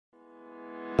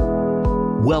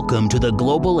Welcome to the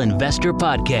Global Investor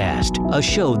Podcast, a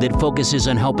show that focuses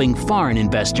on helping foreign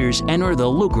investors enter the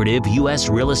lucrative U.S.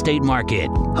 real estate market.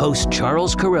 Host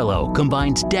Charles Carrillo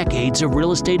combines decades of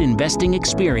real estate investing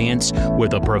experience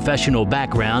with a professional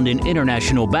background in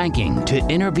international banking to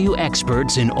interview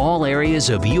experts in all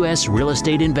areas of U.S. real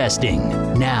estate investing.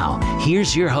 Now,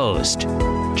 here's your host,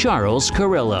 Charles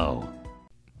Carrillo.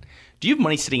 Do you have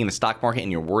money sitting in the stock market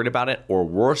and you're worried about it? Or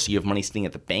worse, you have money sitting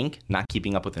at the bank, not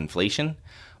keeping up with inflation?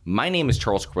 My name is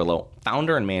Charles Carrillo,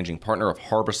 founder and managing partner of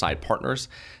Harborside Partners.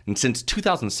 And since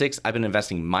 2006, I've been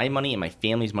investing my money and my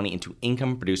family's money into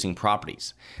income-producing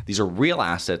properties. These are real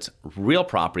assets, real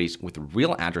properties with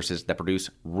real addresses that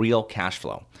produce real cash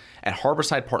flow. At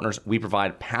Harborside Partners, we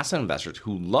provide passive investors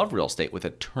who love real estate with a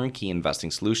turnkey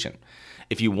investing solution.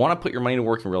 If you want to put your money to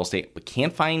work in real estate but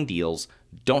can't find deals,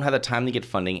 don't have the time to get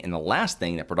funding, and the last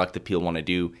thing that productive people want to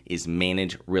do is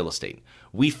manage real estate.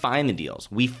 We find the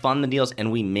deals, we fund the deals,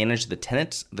 and we manage the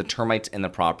tenants, the termites, and the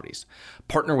properties.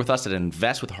 Partner with us at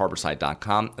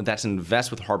investwithharborside.com. That's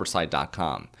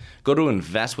investwithharborside.com. Go to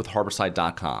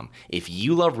investwithharborside.com. If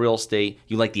you love real estate,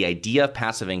 you like the idea of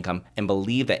passive income, and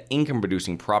believe that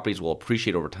income-producing properties will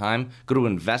appreciate over time, go to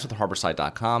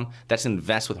investwithharborside.com. That's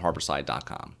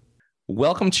investwithharborside.com.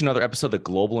 Welcome to another episode of the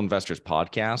Global Investors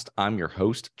Podcast. I'm your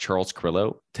host, Charles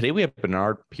Carrillo. Today we have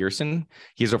Bernard Pierson.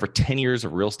 He has over 10 years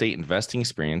of real estate investing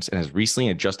experience and has recently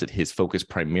adjusted his focus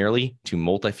primarily to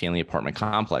multifamily apartment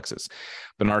complexes.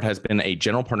 Bernard has been a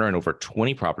general partner in over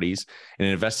 20 properties and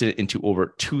invested into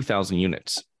over 2,000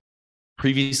 units.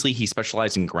 Previously, he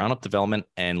specialized in ground-up development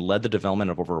and led the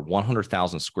development of over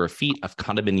 100,000 square feet of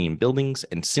condominium buildings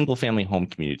and single-family home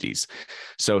communities.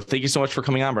 So thank you so much for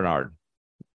coming on, Bernard.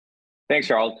 Thanks,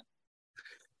 Charles.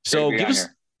 So give us,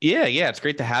 it's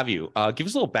great to have you. Give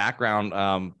us a little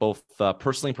background, both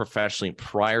personally and professionally,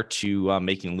 prior to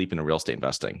making a leap into real estate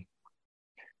investing.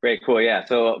 Great, cool, yeah.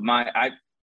 So I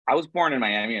was born in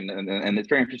Miami, and it's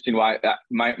very interesting why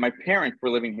my parents were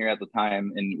living here at the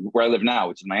time, and where I live now,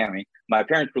 which is Miami. My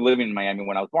parents were living in Miami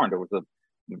when I was born.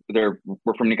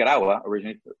 We're from Nicaragua,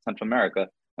 originally Central America,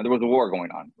 and there was a war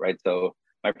going on, right? So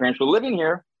my parents were living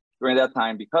here during that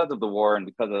time because of the war and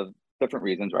because of different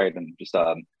reasons, right? And just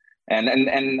I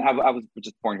was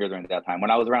just born here during that time.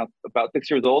 When I was around about 6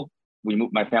 years old,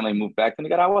 my family moved back to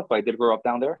Nicaragua, so I did grow up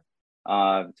down there.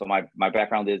 So my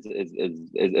background is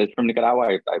from Nicaragua.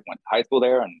 I went to high school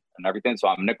there and everything. So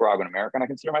I'm Nicaraguan American, I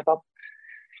consider myself.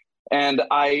 And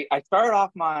I started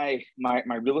off my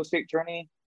real estate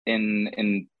journey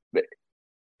in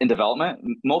development,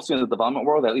 mostly in the development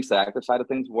world. At least the active side of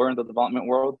things were in the development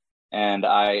world. And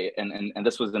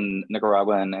this was in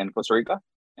Nicaragua and Costa Rica,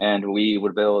 and we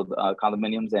would build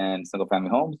condominiums and single family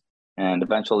homes. And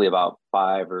eventually, about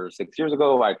 5 or 6 years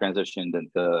ago, I transitioned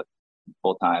into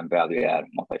full-time value add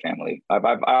multifamily.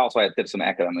 I also did some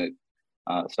academic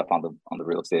stuff on the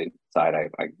real estate side.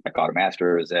 I got a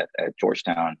master's at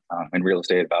Georgetown in real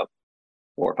estate about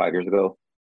 4 or 5 years ago,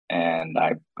 and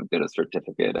I did a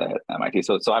certificate at MIT.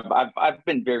 So I've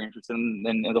been very interested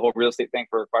in the whole real estate thing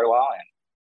for quite a while,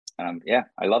 and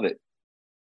I love it.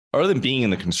 Other than being in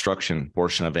the construction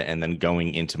portion of it and then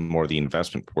going into more the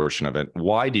investment portion of it,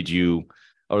 why did you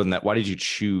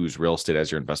choose real estate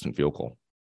as your investment vehicle?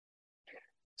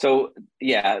 So,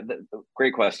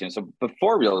 great question. So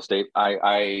before real estate,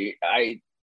 I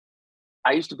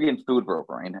used to be in food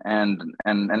brokering, and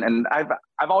I've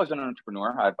always been an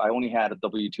entrepreneur. I only had a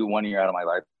W-2 1 year out of my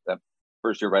life, that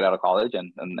first year right out of college,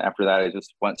 and after that I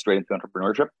just went straight into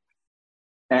entrepreneurship.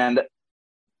 And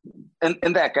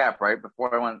in that gap, right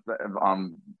before I went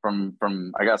from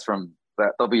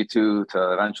that W-2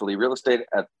 to eventually real estate,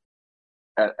 at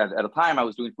a time I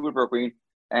was doing food brokering,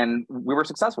 and we were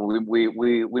successful.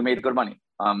 We made good money.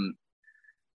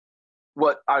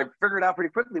 What I figured out pretty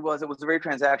quickly was it was a very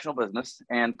transactional business,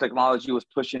 and technology was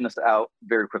pushing us out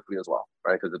very quickly as well,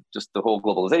 right? Because of just the whole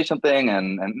globalization thing,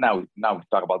 and now we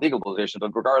talk about deglobalization.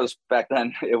 But regardless, back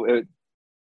then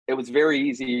it was very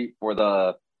easy for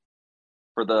the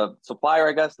supplier,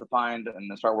 I guess, to find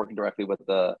and start working directly with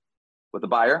the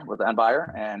buyer, with the end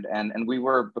buyer, and we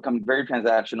were becoming very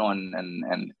transactional,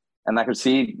 and I could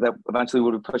see that eventually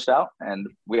we would be pushed out, and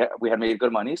we had made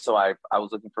good money. So I was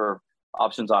looking for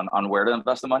options on where to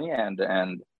invest the money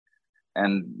and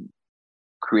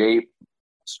create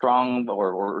strong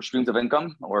or streams of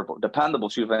income or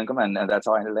dependable streams of income, and that's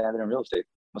how I landed in real estate.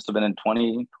 Must have been in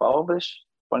 2012-ish,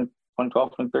 2012,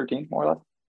 2013, more or less.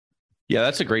 Yeah,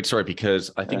 that's a great story,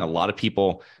 because I think a lot of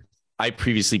people,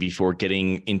 before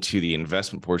getting into the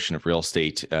investment portion of real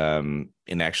estate and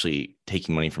actually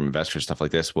taking money from investors, stuff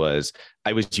like this,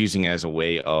 I was using it as a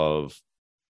way of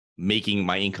making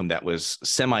my income that was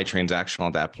semi-transactional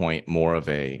at that point more of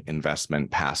a investment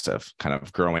passive, kind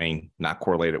of growing, not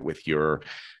correlated with your,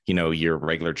 your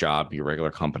regular job, your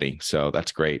regular company. So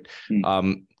that's great.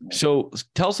 So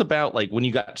tell us about like when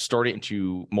you got started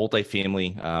into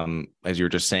multifamily, as you were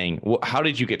just saying, how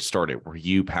did you get started? Were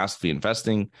you passively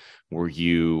investing? Were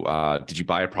you, did you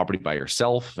buy a property by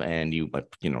yourself and you,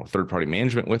 third-party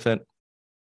management with it?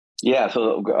 Yeah.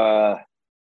 So,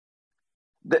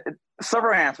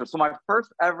 several answers. So my first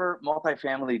ever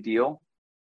multifamily deal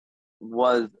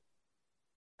was,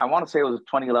 I want to say it was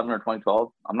 2011 or 2012.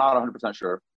 I'm not 100%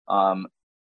 sure.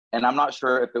 And I'm not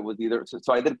sure if it was either. So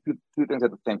I did two things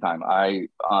at the same time. I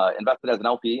invested as an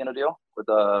LP in a deal with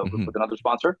with another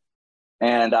sponsor,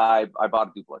 and I bought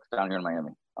a duplex down here in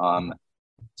Miami.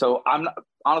 So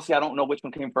honestly, I don't know which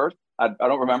one came first. I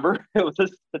don't remember. It was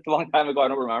just such a long time ago. I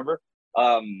don't remember.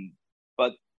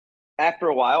 But after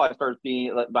a while, I started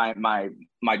seeing my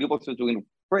duplex was doing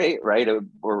great, right?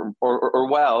 Or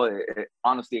well.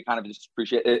 Honestly, it kind of just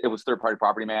appreciate it. It was third-party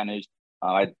property managed.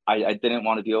 I didn't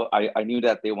want to deal. I knew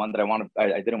that they wanted that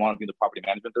I didn't want to do the property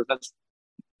management business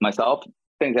myself.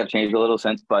 Things have changed a little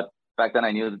since, but back then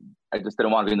I knew I just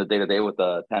didn't want to be in the day-to-day with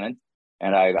the tenants.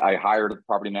 And I hired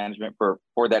property management for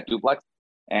that duplex.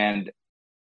 And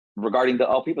regarding the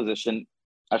LP position,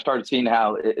 I started seeing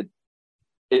how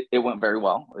it went very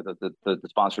well. The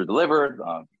sponsor delivered.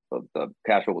 The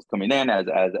cash flow was coming in as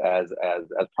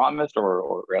promised,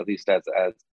 or at least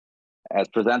as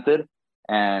presented.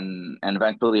 And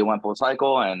eventually it went full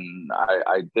cycle, and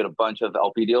I did a bunch of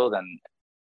LP deals,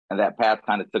 and that path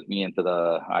kind of took me into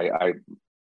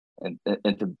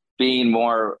into being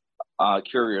more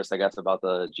curious, I guess, about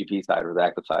the GP side or the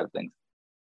active side of things.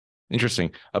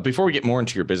 Interesting. Before we get more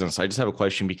into your business, I just have a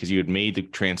question because you had made the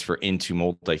transfer into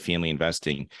multifamily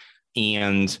investing.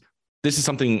 And this is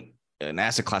an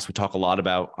asset class we talk a lot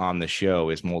about on the show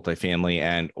is multifamily.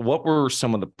 And what were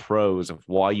some of the pros of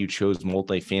why you chose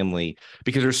multifamily?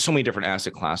 Because there's so many different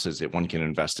asset classes that one can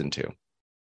invest into.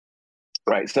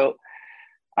 Right. So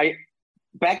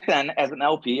back then, as an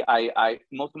LP, I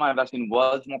most of my investing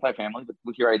was multifamily, but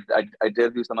here I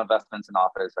did do some investments in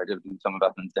office. I did do some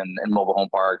investments in mobile home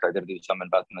parks. I did do some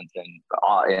investments in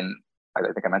I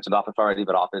think I mentioned office already,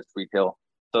 but office, retail.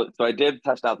 So I did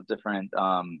test out the different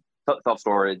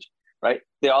self-storage, right?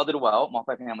 They all did well.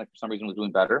 Multifamily for some reason was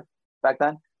doing better back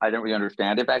then. I didn't really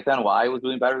understand it back then why it was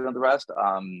doing better than the rest.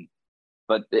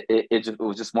 But it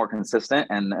was just more consistent,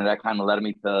 and that kind of led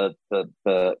me to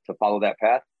follow that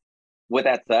path. With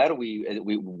that said,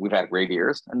 we've had great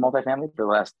years in multifamily for the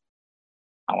last,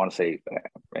 I want to say,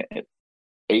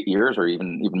 8 years or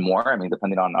even more. I mean,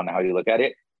 depending on how you look at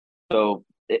it. So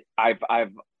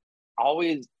I've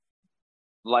always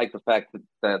liked the fact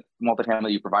that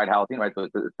multifamily, you provide housing, right? So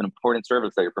it's an important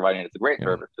service that you're providing. It's a great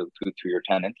service to your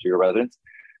tenants, to your residents,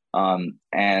 and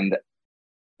and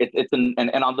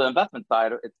on the investment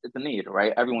side, it's a need,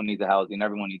 right? Everyone needs a housing.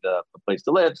 Everyone needs a place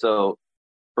to live. So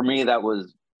for me, that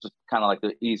was just kind of like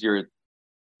the easier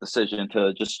decision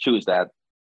to just choose that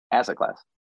asset class.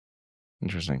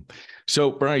 Interesting.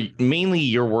 So, Brian, mainly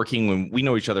you're working when we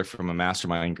know each other from a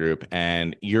mastermind group,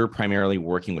 and you're primarily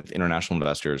working with international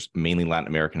investors, mainly Latin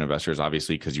American investors,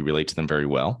 obviously, because you relate to them very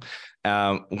well.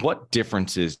 What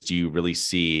differences do you really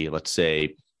see, let's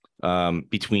say,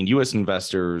 between U.S.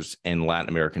 investors and Latin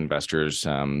American investors,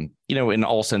 in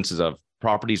all senses of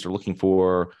properties they're looking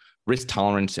for, risk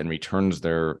tolerance and returns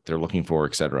they're looking for,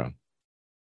 et cetera?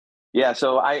 Yeah,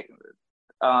 so I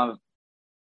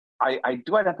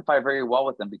do identify very well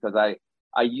with them because I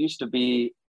used to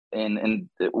be in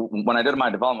when I did my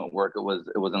development work, it was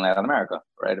in Latin America,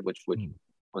 right? Which was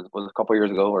a couple of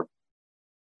years ago, or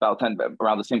about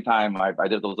around the same time I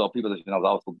did those LP positions. I was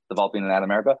also developing in Latin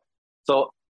America,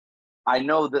 so I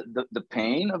know the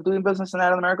pain of doing business in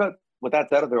Latin America. With that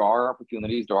said, there are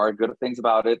opportunities, there are good things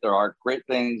about it, there are great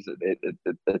things.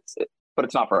 But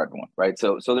it's not for everyone, right?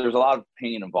 So there's a lot of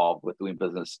pain involved with doing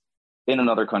business in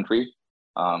another country.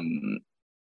 And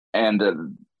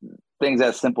things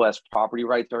as simple as property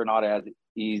rights are not as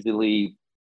easily,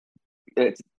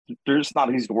 they're just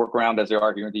not easy to work around as they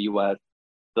are here in the US.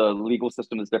 The legal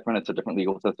system is different. It's a different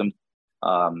legal system.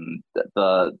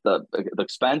 The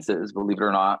expenses, believe it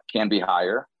or not, can be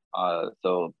higher.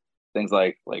 So things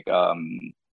like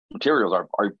materials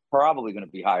are probably going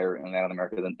to be higher in Latin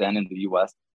America than in the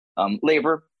US.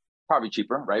 Labor, probably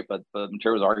cheaper, right? But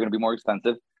materials are going to be more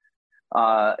expensive.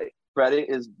 Credit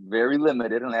is very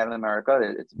limited in Latin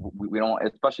America. We don't,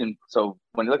 especially so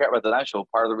when you look at residential,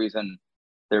 part of the reason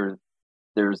there's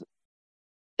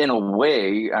in a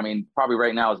way, I mean, probably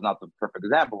right now is not the perfect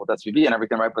example with SVB and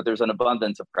everything, right? But there's an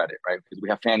abundance of credit, right? Because we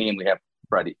have Fannie and we have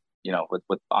Freddie,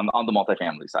 with on the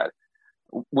multifamily side.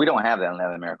 We don't have that in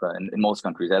Latin America in most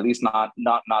countries, at least not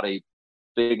a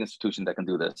big institution that can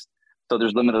do this. So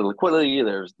there's limited liquidity,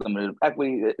 there's limited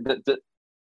equity.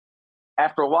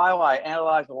 After a while, I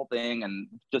analyzed the whole thing, and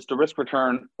just the risk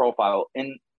return profile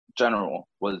in general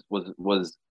was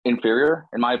inferior,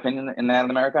 in my opinion, in Latin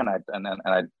America, and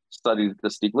I studied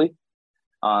this deeply.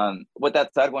 With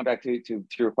that said, going back to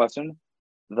your question,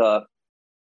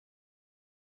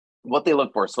 what they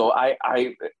look for. So I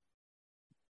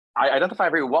identify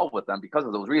very well with them because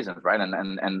of those reasons, right? And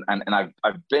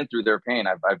I've been through their pain.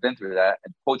 I've been through that,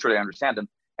 and culturally I understand them.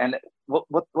 And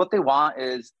what they want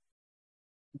is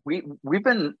we've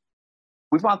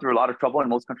gone through a lot of trouble in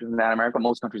most countries in Latin America.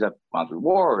 Most countries have gone through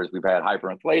wars. We've had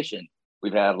hyperinflation.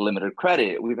 We've had limited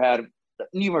credit. We've had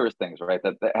numerous things, right,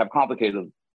 that have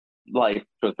complicated life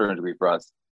to a certain degree for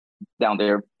us down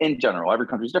there in general. Every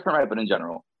country is different, right? But in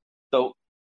general, so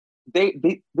they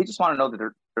just want to know that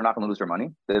they're not going to lose their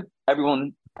money. That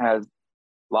everyone has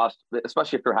lost,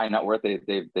 especially if they're high net worth.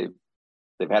 They've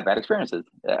had bad experiences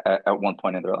at one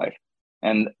point in their life,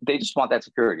 and they just want that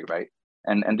security, right?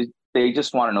 And they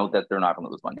just want to know that they're not going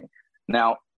to lose money.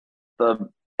 Now, the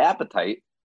appetite,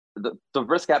 the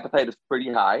risk appetite is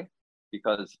pretty high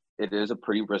because it is a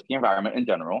pretty risky environment in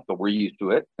general. So we're used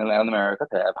to it in Latin America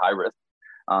to have high risk.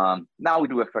 Now we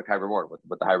do expect high reward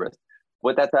with the high risk.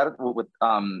 With that said,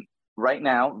 right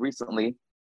now, recently,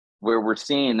 where we're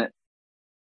seeing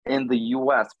in the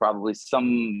U.S. probably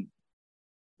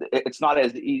it's not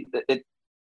as easy.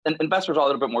 Investors are a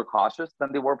little bit more cautious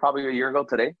than they were probably a year ago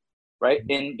today, right?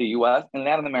 In the U.S. and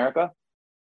Latin America,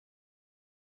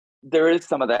 there is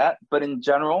some of that, but in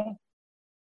general,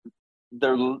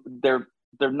 they're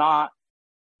not.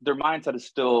 Their mindset is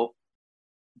still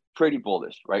pretty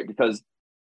bullish, right? Because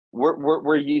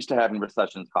we're used to having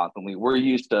recessions constantly. We're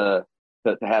used to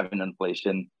having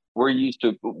inflation. We're used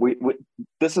to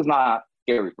this is not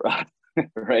scary for us,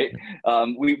 right?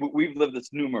 We've lived this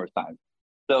numerous times.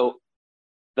 So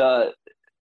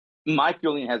my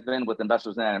feeling has been with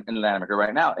investors in Latin America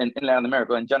right now, and in Latin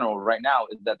America in general right now,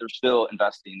 is that they're still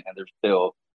investing and they're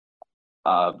still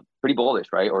pretty bullish,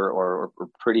 right? Or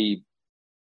pretty,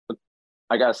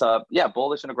 I guess,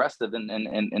 bullish and aggressive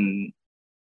in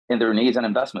their needs and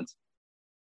investments.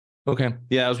 Okay.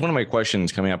 Yeah, that was one of my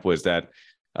questions coming up was that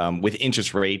with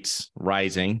interest rates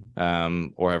rising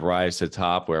or have rise to the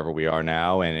top wherever we are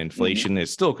now, and inflation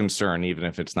is still a concern, even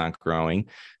if it's not growing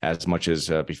as much as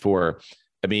before.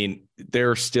 I mean,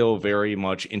 they're still very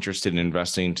much interested in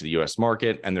investing into the U.S.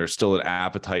 market, and there's still an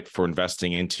appetite for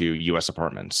investing into U.S.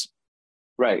 apartments.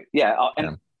 Right. Yeah.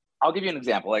 I'll give you an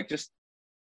example. Like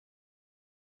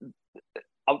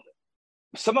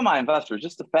some of my investors,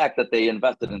 just the fact that they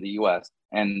invested in the U.S.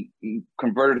 and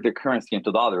converted their currency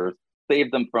into dollars,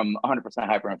 saved them from 100%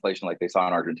 hyperinflation like they saw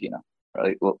in Argentina,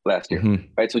 right, last year.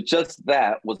 Right. So just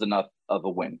that was enough of a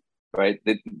win. Right.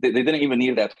 They didn't even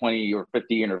need that 20 or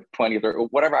 15 or 20 or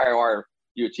whatever IRR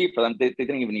you achieve for them. They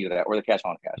didn't even need that, or the cash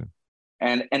on cash.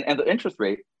 And the interest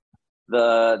rate,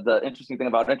 the interesting thing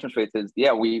about interest rates is,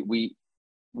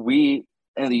 we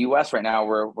in the US right now,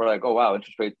 we're like, oh, wow,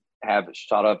 interest rates have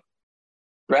shot up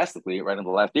drastically right in the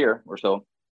last year or so.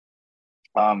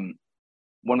 When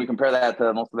we compare that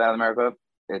to most of Latin America,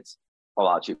 it's a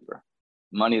lot cheaper.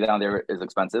 Money down there is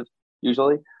expensive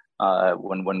usually.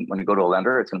 When you go to a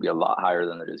lender, it's going to be a lot higher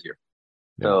than it is here.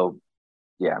 Yeah. So,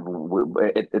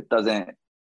 it doesn't.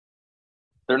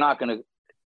 They're not going to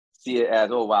see it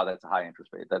as, oh wow, that's a high interest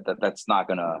rate. That's not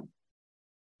going to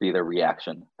be their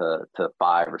reaction to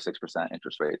 5 or 6%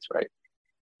 interest rates, right?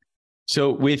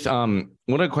 So with one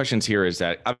of the questions here is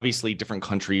that obviously different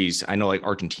countries, I know like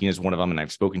Argentina is one of them, and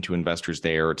I've spoken to investors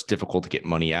there. It's difficult to get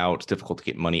money out. It's difficult to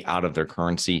get money out of their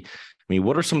currency. I mean,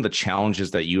 what are some of the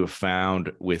challenges that you have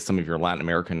found with some of your Latin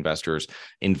American investors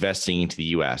investing into the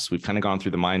U.S.? We've kind of gone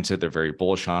through the mindset. They're very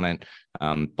bullish on it,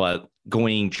 but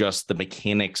going just the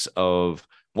mechanics of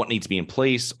what needs to be in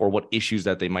place or what issues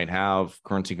that they might have,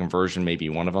 currency conversion may be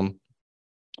one of them.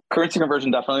 Currency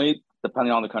conversion, definitely,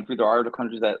 depending on the country. There are other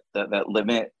countries that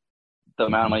limit the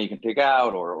amount of money you can take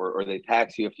out, or they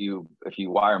tax you if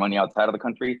you wire money outside of the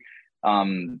country.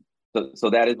 So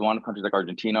that is one. Countries like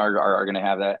Argentina are going to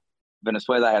have that.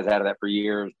 Venezuela has had that for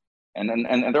years, and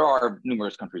there are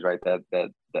numerous countries, right, that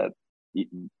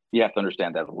you have to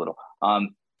understand that a little.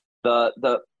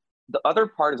 The other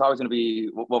part is always going to be,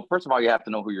 well, first of all, you have to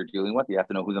know who you're dealing with. You have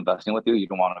to know who's investing with you. You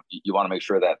want to make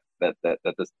sure that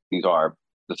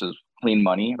this is clean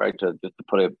money, right? To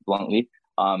put it bluntly.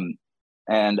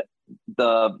 And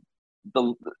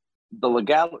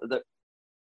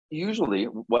usually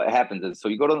what happens is, so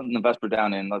you go to an investor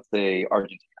down in, let's say,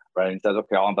 Argentina, right? And he says,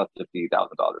 okay, I'll invest $50,000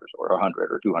 or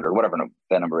 100 or 200, whatever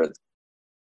that number is.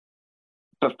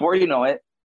 Before you know it,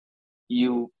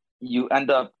 you end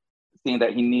up seeing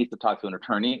that he needs to talk to an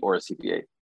attorney or a CPA.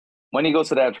 When he goes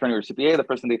to that attorney or CPA, the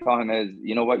first thing they tell him is,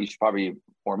 you know what, you should probably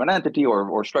form an entity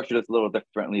or structure this a little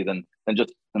differently than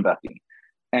just investing.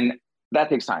 And that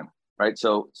takes time, right?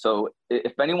 So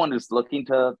if anyone is looking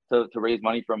to raise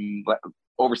money from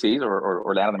overseas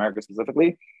or Latin America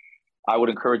specifically, I would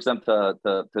encourage them to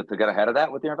get ahead of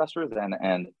that with their investors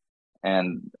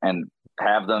and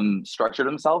have them structure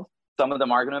themselves. Some of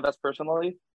them are going to invest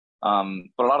personally, but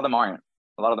a lot of them aren't.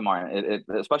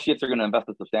 Especially if they're going to invest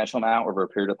a substantial amount over a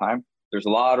period of time. There's a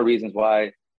lot of reasons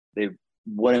why they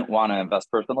wouldn't want to invest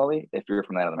personally if you're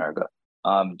from Latin America.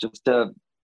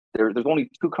 There's only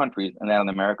 2 countries in Latin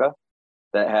America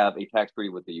that have a tax treaty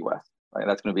with the U.S. Right?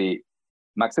 That's going to be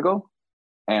Mexico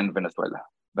and Venezuela.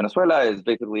 Venezuela is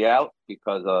basically out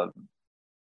because of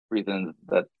reasons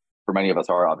that for many of us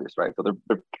are obvious, right? So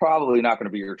they're probably not going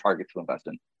to be your target to invest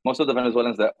in. Most of the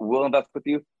Venezuelans that will invest with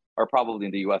you are probably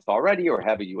in the U.S. already or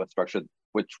have a U.S. structure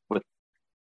with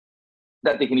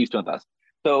that they can use to invest.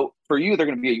 So for you, they're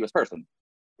going to be a U.S. person,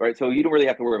 right? So you don't really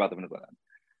have to worry about the Venezuelan.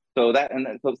 So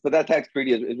that tax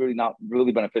treaty is really not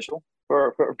really beneficial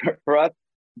for us.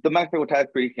 The Mexico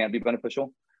tax treaty can be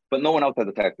beneficial, but no one else has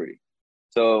a tax treaty.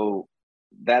 So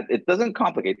that it doesn't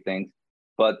complicate things,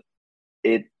 but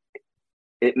it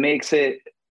makes it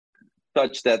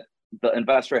such that the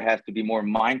investor has to be more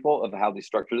mindful of how they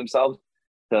structure themselves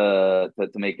to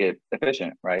make it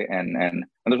efficient, right? And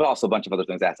there's also a bunch of other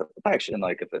things, asset protection,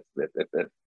 like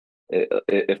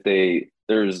if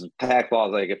there's tax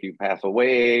laws, like if you pass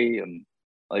away, and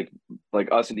like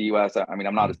us in the U.S. I mean,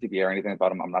 I'm not a CPA or anything,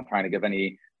 but I'm not trying to give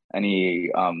any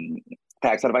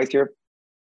tax advice here,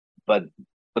 but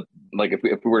like if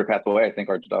we were to pass away, I think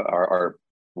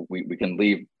we can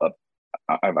leave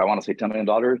I want to say $10 million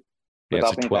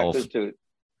without paying taxes to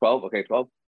 12. Okay, 12.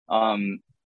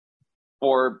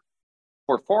 For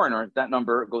foreigners, that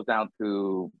number goes down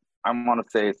to, I want to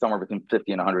say, somewhere between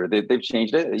 50 and 100. They've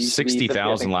changed it.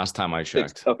 60,000 last time I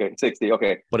checked. 60.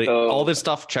 Okay. But all this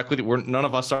stuff, check with you. None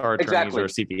of us are attorneys or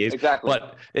CPAs. Exactly.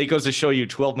 But it goes to show you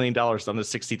 $12 million on the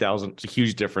 60,000. It's a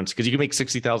huge difference because you can make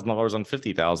 $60,000 on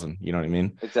 50,000. You know what I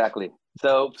mean? Exactly.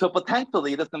 So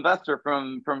potentially this investor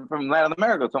from Latin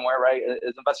America somewhere, right,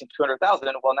 is investing 200,000.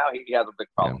 Well, now he has a big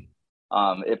problem.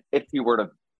 Yeah. If he were to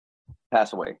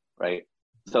pass away, right?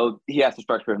 So he has to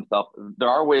structure himself. There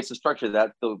are ways to structure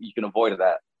that so you can avoid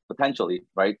that potentially,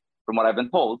 right? From what I've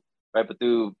been told, right? But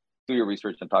do your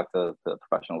research and talk to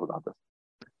professionals about this.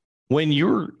 When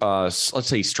you're, let's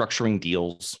say, structuring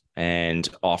deals and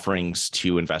offerings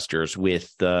to investors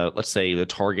with let's say the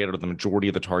target or the majority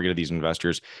of the target of these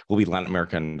investors will be Latin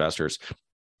American investors,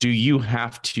 do you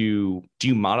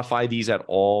modify these at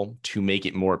all to make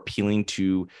it more appealing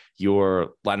to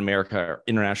your Latin America or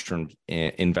international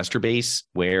investor base?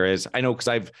 Whereas I know,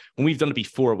 because when we've done it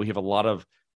before, we have a lot of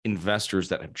investors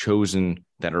that have chosen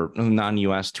that are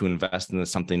non-US to invest in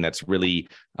something that's really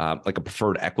like a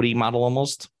preferred equity model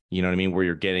almost. You know what I mean? Where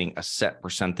you're getting a set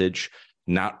percentage,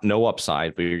 no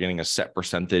upside, but you're getting a set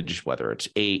percentage, whether it's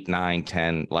 8, 9,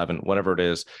 10, 11, whatever it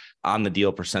is on the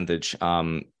deal percentage,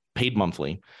 paid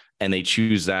monthly. And they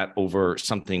choose that over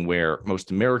something where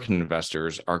most American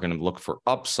investors are going to look for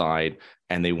upside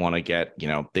and they want to get,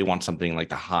 they want something like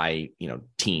the high,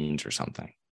 teens or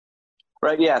something.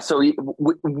 Right. Yeah. So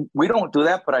we don't do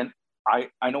that, but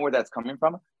I know where that's coming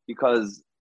from, because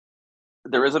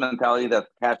there is a mentality that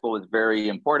cash flow is very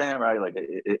important, right? Like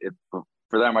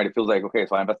for them, right, it feels like, okay,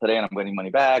 so I invest today and I'm getting money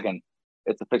back and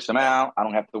it's a fixed amount. I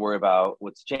don't have to worry about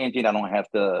what's changing. I don't have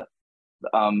to,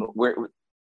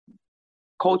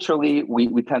 culturally,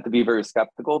 we tend to be very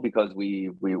skeptical because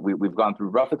we've gone through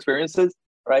rough experiences,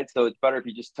 right? So it's better if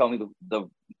you just tell me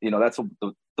that's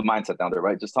the mindset down there,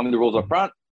 right? Just tell me the rules up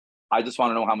front. I just want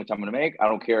to know how much I'm going to make. I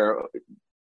don't care.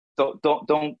 So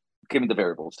don't give me the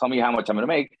variables. Tell me how much I'm going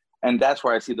to make. And that's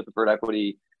where I see the preferred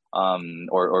equity,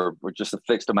 or just a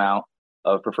fixed amount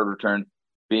of preferred return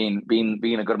being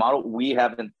a good model. We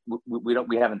haven't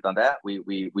done that.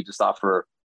 We just offer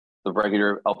the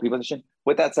regular LP position.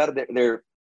 With that said,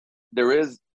 there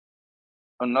is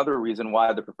another reason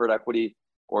why the preferred equity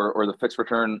or the fixed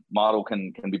return model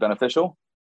can be beneficial.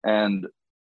 And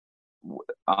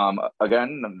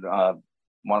again, want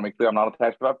to make clear I'm not a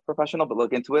tax professional, but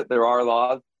look into it. There are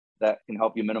laws that can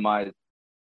help you minimize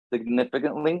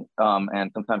significantly,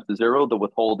 and sometimes to zero, the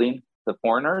withholding to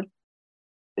foreigners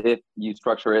if you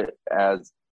structure it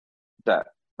as debt,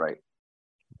 right?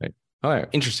 Oh,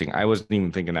 interesting. I wasn't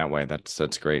even thinking that way.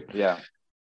 That's great. Yeah.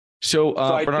 So, So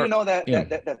I Bernard, do know that, yeah.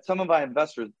 that some of my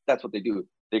investors, that's what they do.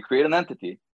 They create an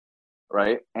entity,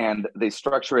 right? And they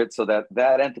structure it so that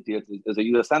that entity is a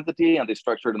U.S. entity, and they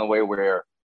structure it in a way where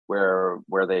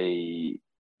they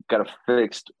get a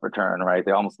fixed return, right?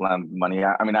 They almost lend money.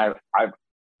 I mean, I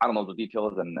don't know the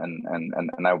details,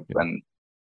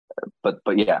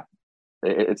 but yeah,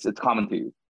 it's common to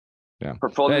use. Yeah.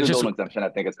 Portfolio It's just, loan exemption, I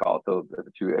think it's called. So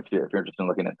if you're interested in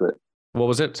looking into it, what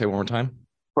was it? Say one more time.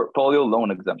 portfolio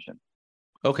loan exemption.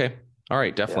 Okay. All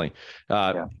right, definitely.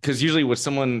 Because usually with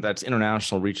someone that's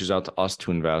international reaches out to us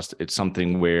to invest, it's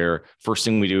something where first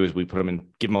thing we do is we put them in,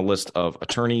 give them a list of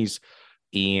attorneys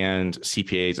and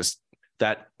CPAs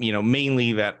that,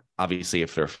 mainly that obviously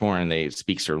if they're foreign, they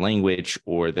speak their language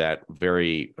or that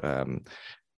very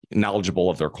knowledgeable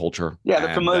of their culture. Yeah,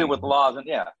 they're familiar with laws and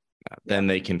then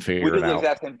they can figure it out. We do the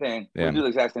exact same thing. Yeah. We do the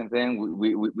exact same thing.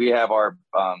 We have our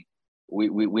we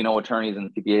know attorneys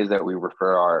and CPAs that we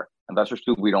refer our investors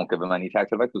to. We don't give them any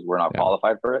tax advice because we're not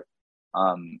qualified for it.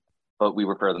 But we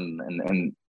refer them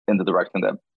in the direction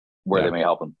that where they may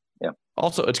help them. Yeah.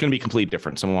 Also, it's going to be completely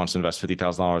different. Someone wants to invest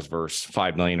 $50,000 versus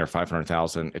 $5 million or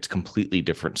 $500,000. It's completely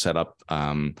different setup,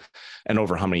 and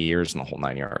over how many years in the whole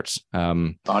 9 yards.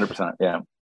 100%. Yeah.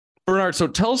 Bernard, so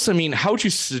tell us, how would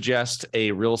you suggest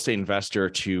a real estate investor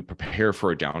to prepare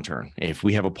for a downturn? If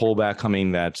we have a pullback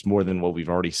coming that's more than what we've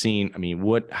already seen,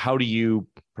 how do you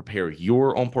prepare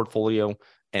your own portfolio,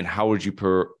 and how would you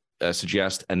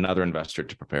suggest another investor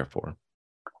to prepare for?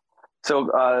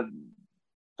 So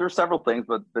there's several things,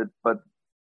 but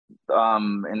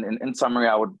in summary,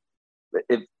 I would,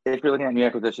 if you're looking at new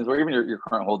acquisitions or even your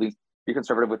current holdings, be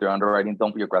conservative with your underwriting.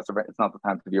 Don't be aggressive. It's not the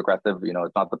time to be aggressive.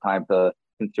 It's not the time to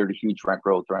consider huge rent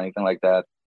growth or anything like that.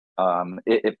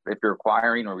 If you're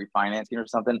acquiring or refinancing or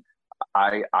something,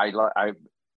 we're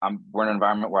in an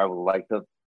environment where I would like to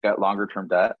get longer term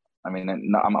debt.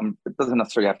 It doesn't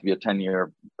necessarily have to be a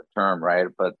 10-year term, right?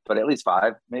 But at least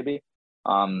 5, maybe.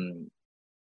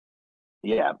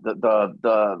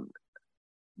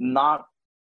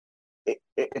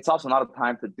 It's also not a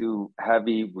time to do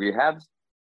heavy rehabs.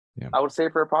 Yeah. I would say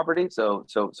for a property. So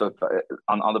if,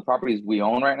 on the properties we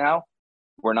own right now,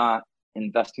 we're not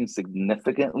investing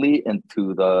significantly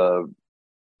into the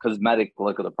cosmetic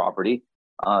look of the property.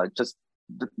 And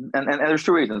there's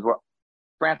 2 reasons.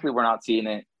 Frankly, we're not seeing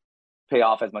it pay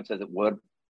off as much as it would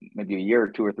maybe a year or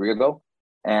 2 or 3 ago,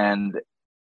 and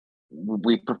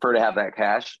we prefer to have that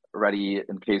cash ready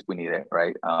in case we need it.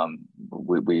 Right?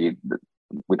 We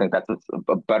think that's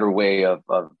a better way of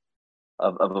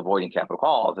avoiding capital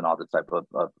calls and all this type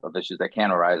of issues that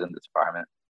can arise in this environment.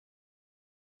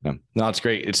 Yeah. No, it's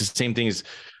great. It's the same thing as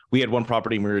we had one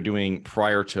property we were doing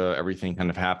prior to everything kind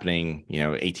of happening,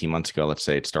 18 months ago, let's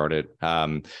say it started.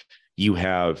 We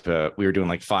were doing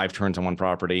like 5 turns on one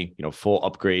property, full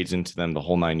upgrades into them, the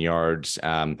whole 9 yards.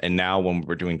 And now when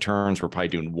we're doing turns, we're probably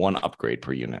doing 1 upgrade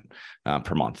per unit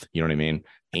per month. You know what I mean?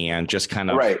 And just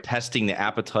kind of testing the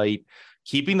appetite,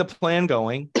 keeping the plan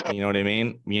going, you know what I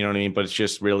mean? But it's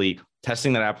just really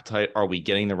testing that appetite. Are we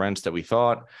getting the rents that we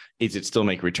thought? Is it still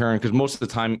make return? Because most of the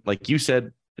time, like you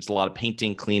said, it's a lot of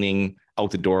painting, cleaning out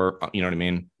the door, you know what I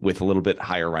mean? With a little bit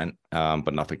higher rent,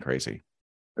 but nothing crazy.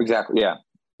 Exactly. Yeah.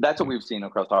 That's what we've seen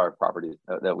across our properties,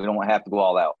 that we don't have to go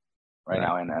all out right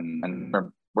now. And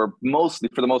we're mostly,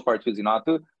 for the most part, choosing not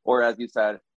to, or as you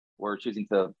said, we're choosing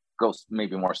to go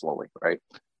maybe more slowly. Right.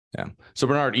 Yeah. So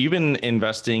Bernard, you've been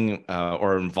investing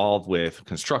or involved with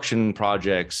construction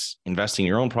projects, investing in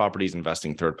your own properties,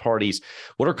 investing third parties.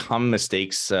 What are common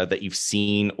mistakes that you've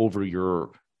seen over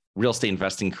your real estate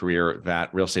investing career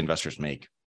that real estate investors make?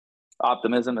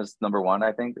 Optimism is number one.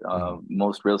 I think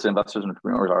most real estate investors and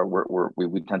entrepreneurs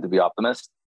we tend to be optimists,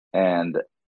 and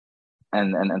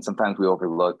sometimes we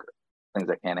overlook things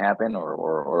that can happen,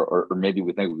 or maybe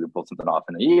we think we can pull something off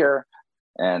in a year.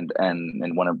 And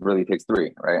when it really takes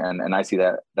 3, right? And I see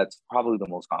that's probably the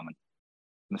most common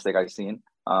mistake I've seen.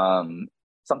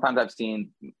 Sometimes I've seen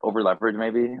over leverage.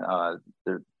 Maybe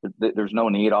there's no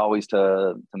need always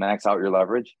to max out your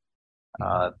leverage.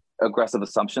 Aggressive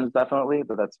assumptions definitely,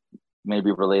 but that's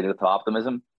maybe related to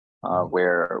optimism,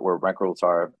 where rent growths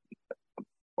are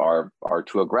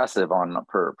too aggressive on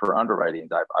per underwriting.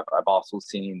 I've also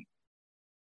seen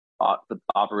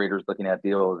operators looking at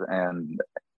deals and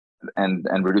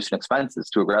reducing expenses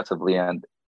too aggressively. And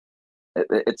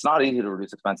it's not easy to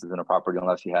reduce expenses in a property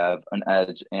unless you have an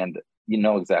edge and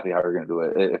exactly how you're going to do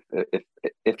it.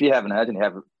 If you have an edge and you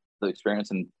have the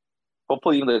experience, and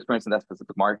hopefully even the experience in that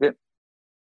specific market,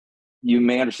 you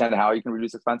may understand how you can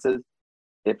reduce expenses.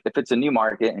 If it's a new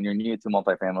market and you're new to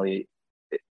multifamily,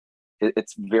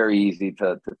 it's very easy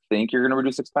to think you're going to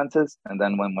reduce expenses. And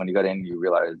then when you get in, you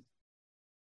realize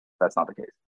that's not the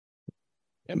case.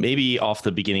 Maybe off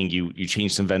the beginning, you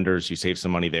change some vendors, you save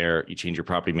some money there, you change your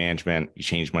property management, you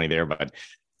change money there, but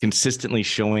consistently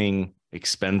showing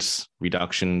expense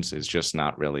reductions is just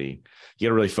not really, you got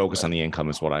to really focus on the income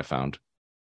is what I found.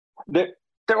 There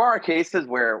are cases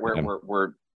where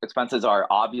expenses are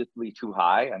obviously too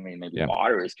high. I mean, maybe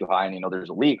water is too high and, there's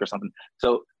a leak or something.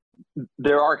 So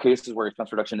there are cases where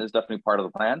expense reduction is definitely part of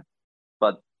the plan,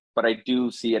 but I do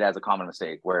see it as a common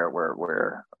mistake where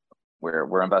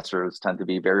investors tend to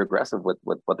be very aggressive with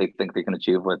what they think they can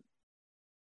achieve with,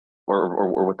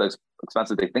 or with those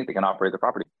expenses they think they can operate the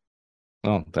property.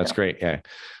 Oh, that's great. Yeah,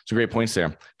 some great points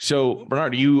there. So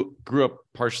Bernard, you grew up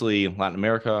partially in Latin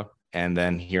America and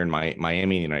then here in Miami, in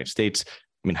the United States.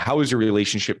 I mean, how has your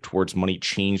relationship towards money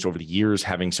changed over the years,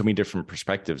 having so many different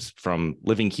perspectives from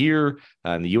living here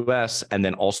in the U.S. and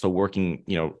then also working,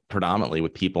 predominantly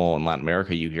with people in Latin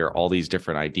America? You hear all these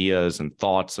different ideas and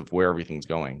thoughts of where everything's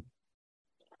going.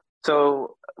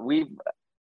 So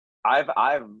I've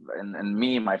and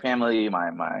me, my family, my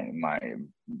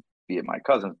be it my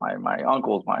cousins, my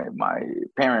uncles, my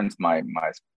parents,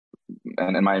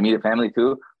 and my immediate family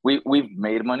too. We've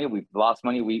made money, we've lost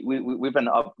money, we've been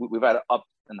up, we've had ups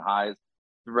and highs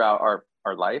throughout our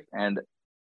life, and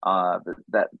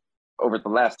that over the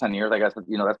last 10 years, I guess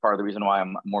that's part of the reason why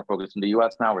I'm more focused in the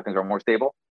U.S. now, where things are more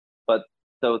stable. But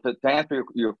so to answer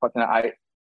your question,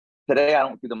 today I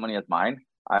don't see the money as mine.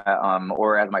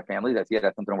 Or as my family, I see it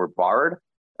as something we're borrowed.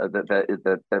 We're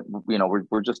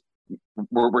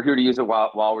here to use it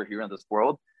while we're here in this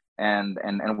world, and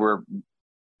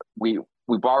we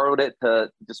borrowed it to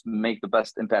just make the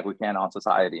best impact we can on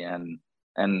society, and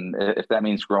if that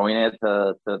means growing it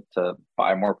to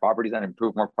buy more properties and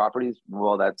improve more properties,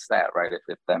 well, that's that, right?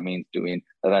 If that means doing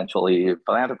eventually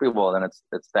philanthropy, well, then it's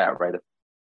that, right?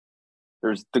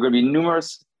 There are going to be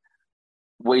numerous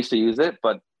ways to use it,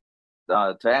 but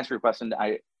to answer your question,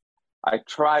 I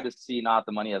try to see not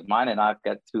the money as mine and not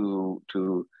get to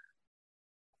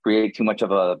create too much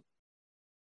of a,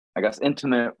 I guess,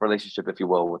 intimate relationship, if you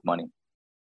will, with money.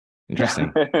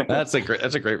 Interesting. That's a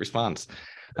great response.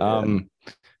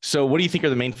 So what do you think are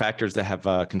the main factors that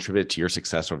have contributed to your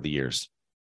success over the years?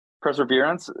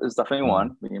 Perseverance is definitely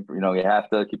one. You have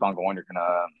to keep on going. You're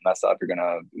gonna mess up. You're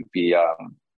gonna be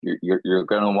you're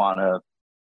gonna want to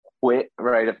quit,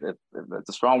 right? If it's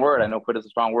a strong word, I know quit is a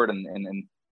strong word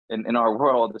in our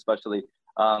world, especially.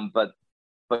 But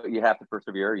you have to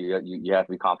persevere. You have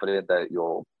to be confident that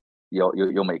you'll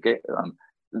make it.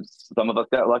 Some of us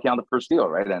got lucky on the first deal,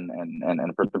 right? And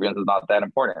perseverance is not that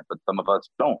important, but some of us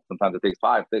don't. Sometimes it takes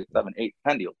 5, 6, 7, 8,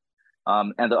 10 deals.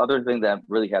 And the other thing that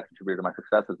really has contributed to my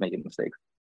success is making mistakes.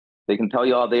 They can tell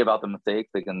you all day about the mistakes.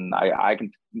 I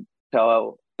can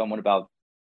tell someone about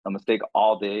a mistake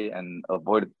all day and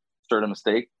avoid certain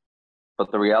mistake.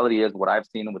 But the reality is, what I've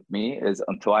seen with me is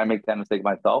until I make that mistake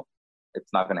myself,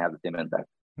 it's not going to have the same impact.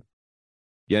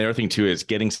 Yeah, the other thing too is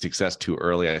getting success too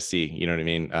early. I see, you know what I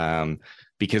mean?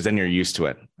 Because then you're used to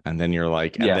it. And then you're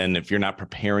like, and then if you're not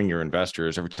preparing your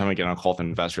investors, every time I get on call with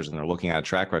investors and they're looking at a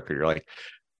track record, you're like,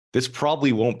 this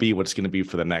probably won't be what's going to be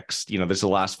for the next, this the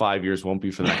last 5 years won't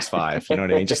be for the next 5. You know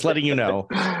what I mean? Just letting you know.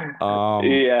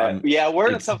 We're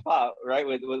in a tough spot, right?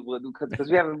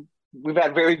 Because we've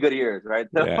had very good years, right?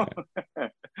 So.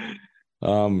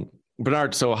 Yeah.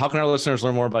 Bernard, so how can our listeners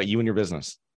learn more about you and your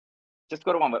business? Just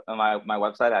go to my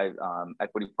website,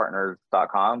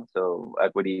 equitypartners.com. So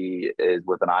equity is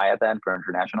with an I at the end for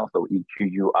international. So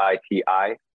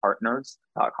EQUITI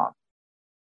partners.com.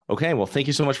 Okay. Well, thank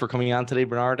you so much for coming on today,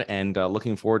 Bernard, and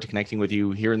looking forward to connecting with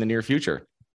you here in the near future.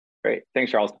 Great. Thanks,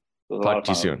 Charles. Talk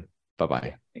to you soon.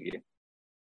 Bye-bye. Thank you.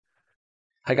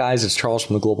 Hi guys, it's Charles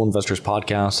from the Global Investors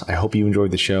Podcast. I hope you enjoyed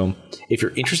the show. If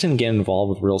you're interested in getting involved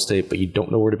with real estate, but you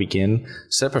don't know where to begin,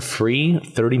 set up a free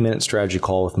 30-minute strategy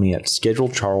call with me at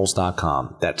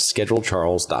schedulecharles.com. That's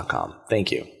schedulecharles.com.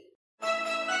 Thank you.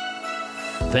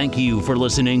 Thank you for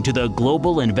listening to the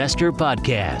Global Investor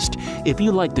Podcast. If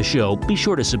you like the show, be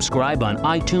sure to subscribe on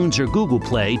iTunes or Google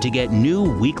Play to get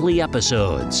new weekly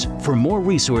episodes. For more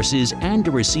resources and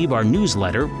to receive our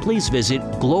newsletter, please visit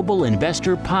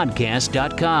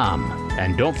globalinvestorpodcast.com.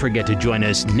 And don't forget to join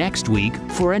us next week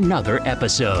for another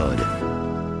episode.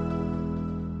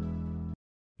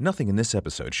 Nothing in this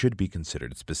episode should be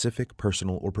considered specific,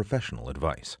 personal, or professional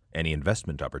advice. Any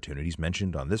investment opportunities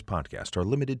mentioned on this podcast are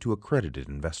limited to accredited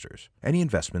investors. Any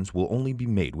investments will only be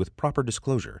made with proper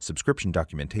disclosure, subscription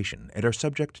documentation, and are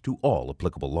subject to all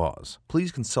applicable laws.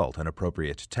 Please consult an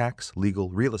appropriate tax,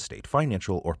 legal, real estate,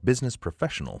 financial, or business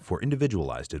professional for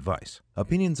individualized advice.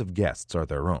 Opinions of guests are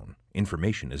their own.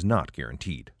 Information is not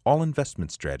guaranteed. All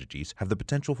investment strategies have the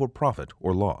potential for profit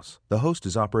or loss. The host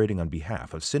is operating on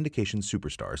behalf of Syndication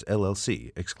Superstars,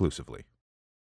 LLC exclusively.